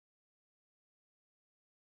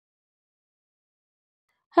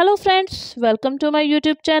Hello friends, welcome to my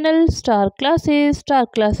YouTube channel star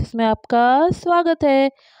classes में आपका स्वागत है।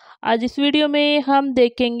 आज इस वीडियो में हम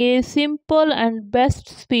देखेंगे simple and best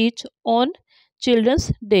speech on children's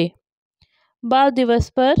day. बाल दिवस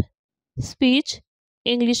पर स्पीच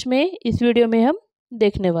इंग्लिश में इस वीडियो में हम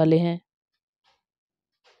देखने वाले हैं।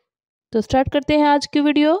 तो स्टार्ट करते हैं आज की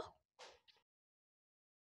video.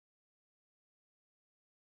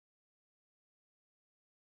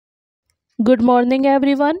 Good morning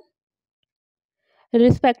everyone,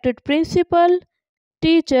 respected principal,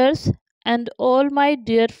 teachers and all my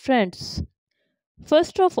dear friends.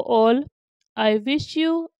 First of all, I wish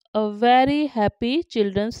you a very happy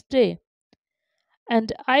Children's Day.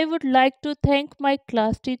 And I would like to thank my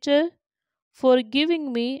class teacher for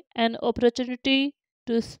giving me an opportunity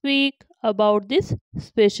to speak about this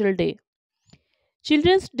special day.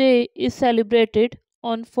 Children's Day is celebrated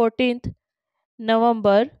on 14th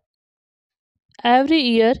November every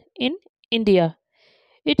year in India.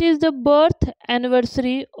 It is the birth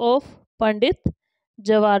anniversary of Pandit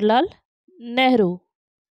Jawaharlal Nehru.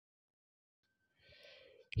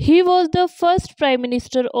 He was the first Prime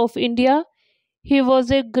Minister of India. He was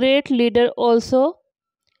a great leader also.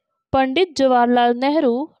 Pandit Jawaharlal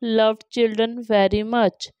Nehru loved children very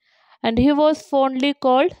much and he was fondly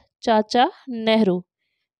called Chacha Nehru.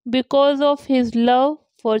 Because of his love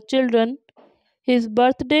for children, his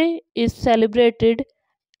birthday is celebrated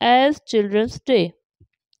as Children's Day.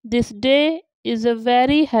 This day is a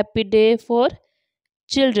very happy day for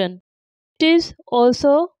children. It is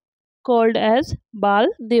also called as Bal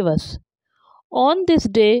Divas. On this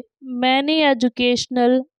day, many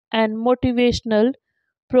educational and motivational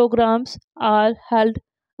programs are held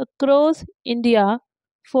across India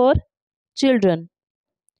for children.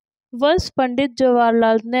 Once Pandit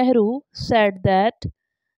Jawaharlal Nehru said that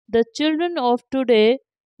the children of today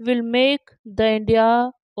will make the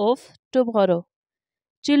India of tomorrow.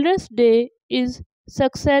 Children's Day is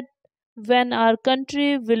success when our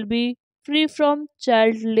country will be free from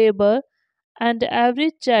child labor and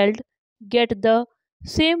every child get the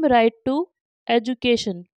same right to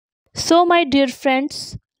education. So my dear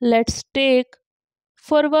friends, let's take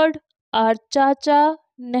forward our Chacha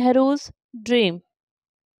Nehru's dream.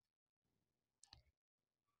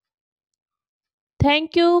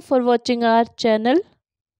 Thank you for watching our channel.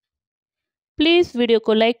 Please video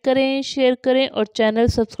को like करें, share करें और channel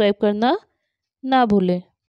subscribe करना ना भूलें।